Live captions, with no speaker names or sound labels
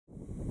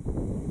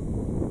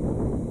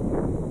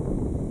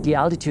The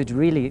altitude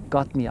really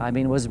got me. I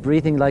mean, I was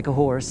breathing like a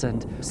horse,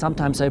 and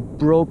sometimes I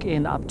broke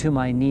in up to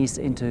my knees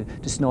into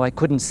the snow. I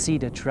couldn't see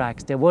the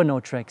tracks. There were no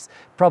tracks,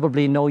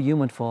 probably no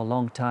human for a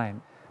long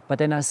time. But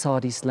then I saw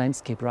this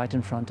landscape right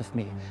in front of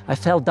me. I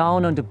fell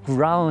down on the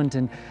ground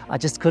and I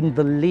just couldn't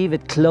believe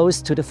it,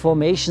 close to the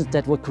formations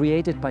that were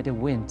created by the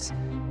wind.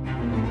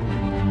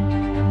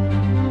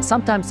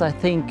 Sometimes I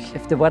think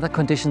if the weather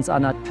conditions are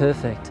not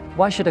perfect,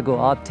 why should I go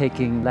out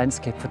taking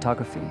landscape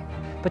photography?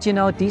 But you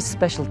know, these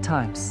special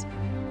times,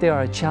 they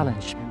are a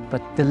challenge,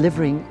 but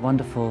delivering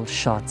wonderful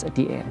shots at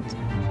the end.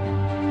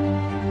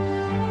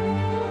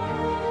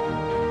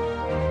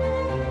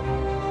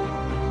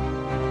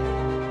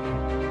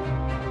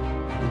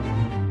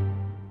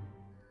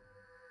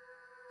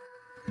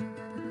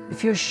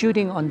 If you're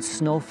shooting on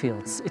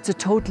snowfields, it's a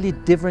totally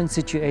different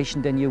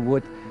situation than you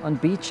would on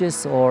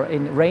beaches or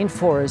in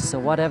rainforests or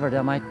whatever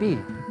there might be.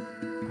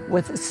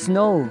 With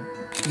snow,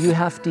 you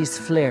have these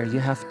flare, you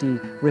have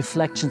the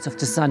reflections of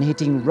the sun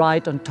hitting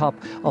right on top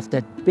of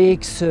that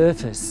big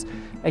surface.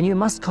 And you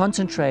must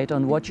concentrate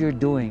on what you're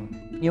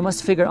doing. You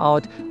must figure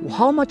out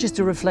how much is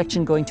the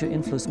reflection going to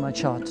influence my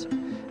shot.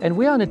 And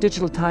we're on a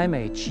digital time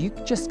age. You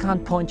just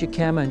can't point your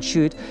camera and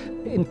shoot.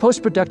 In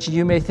post-production,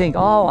 you may think,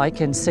 oh, I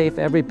can save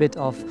every bit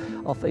of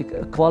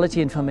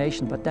quality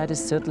information, but that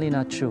is certainly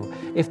not true.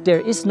 If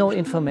there is no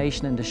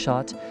information in the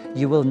shot,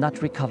 you will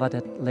not recover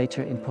that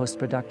later in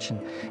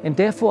post-production. And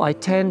therefore, I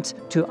tend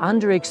to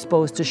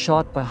underexpose the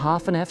shot by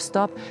half an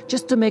f-stop,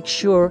 just to make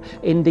sure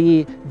in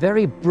the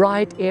very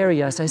bright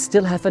areas, I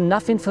still have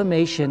enough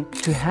information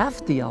to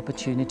have the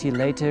opportunity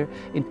later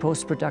in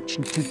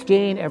post-production to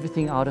gain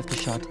everything out of the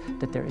shot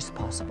that there is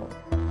possible.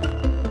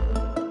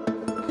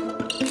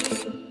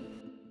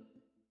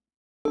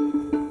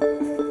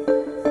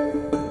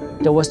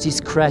 There was this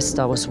crest.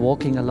 I was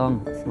walking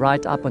along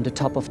right up on the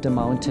top of the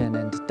mountain,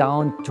 and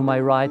down to my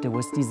right there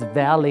was this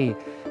valley,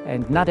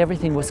 and not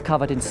everything was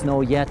covered in snow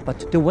yet,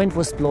 but the wind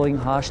was blowing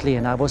harshly,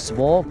 and I was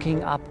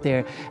walking up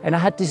there, and I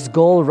had this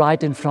goal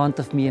right in front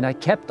of me, and I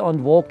kept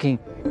on walking.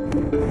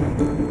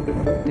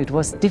 It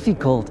was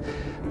difficult,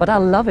 but I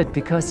love it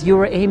because you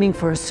were aiming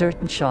for a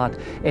certain shot,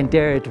 and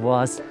there it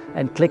was,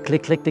 and click,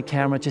 click, click, the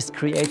camera just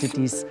created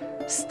these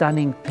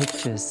stunning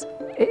pictures.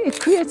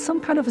 It creates some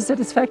kind of a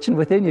satisfaction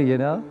within you, you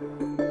know?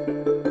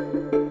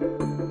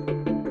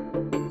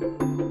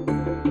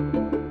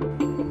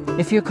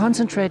 If you're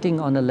concentrating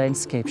on a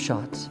landscape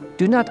shot,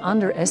 do not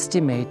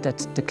underestimate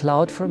that the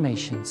cloud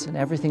formations and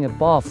everything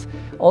above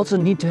also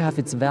need to have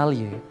its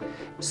value.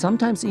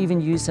 Sometimes even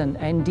use an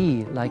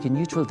ND, like a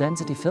neutral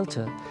density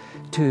filter,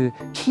 to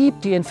keep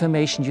the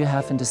information you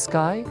have in the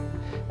sky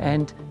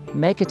and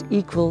make it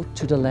equal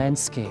to the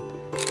landscape.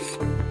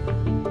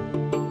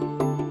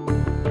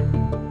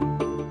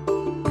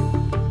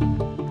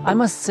 I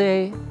must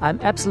say, I'm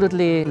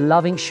absolutely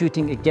loving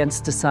shooting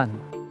against the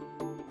sun.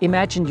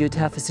 Imagine you'd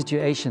have a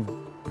situation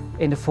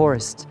in the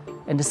forest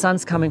and the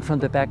sun's coming from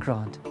the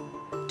background.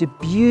 The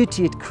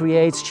beauty it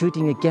creates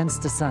shooting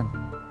against the sun.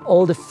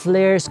 All the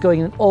flares going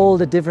in all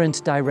the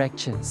different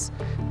directions.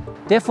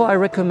 Therefore, I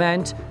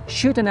recommend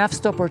shoot an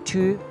f-stop or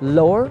two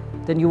lower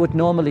than you would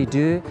normally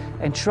do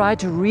and try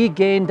to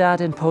regain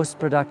that in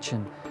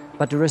post-production.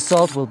 But the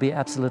result will be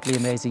absolutely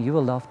amazing. You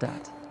will love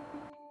that.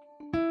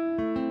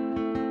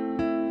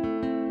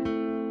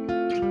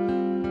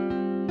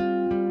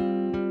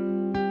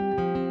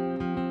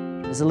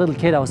 As a little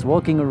kid, I was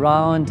walking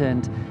around,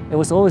 and it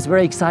was always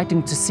very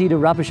exciting to see the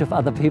rubbish of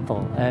other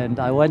people. And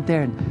I went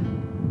there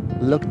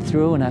and looked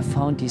through, and I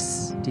found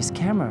this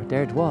camera.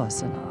 There it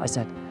was. And I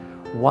said,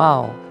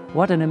 wow,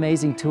 what an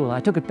amazing tool. I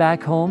took it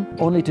back home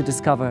only to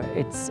discover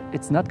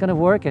it's not going to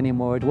work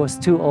anymore. It was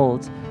too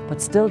old.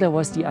 But still there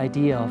was the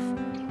idea of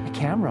a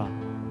camera.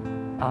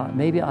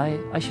 Maybe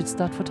I should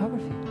start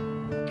photography.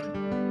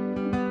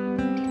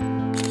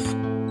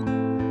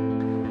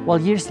 Well,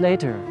 years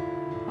later,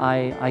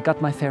 I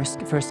got my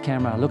first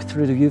camera. I looked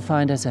through the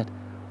viewfinder and said,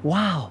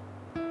 wow.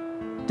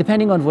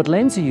 Depending on what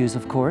lens you use,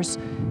 of course,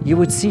 you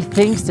would see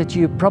things that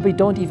you probably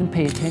don't even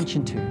pay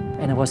attention to.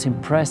 And I was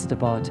impressed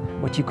about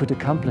what you could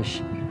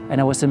accomplish.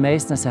 And I was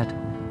amazed, and I said,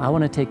 I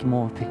want to take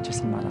more pictures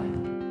in my life.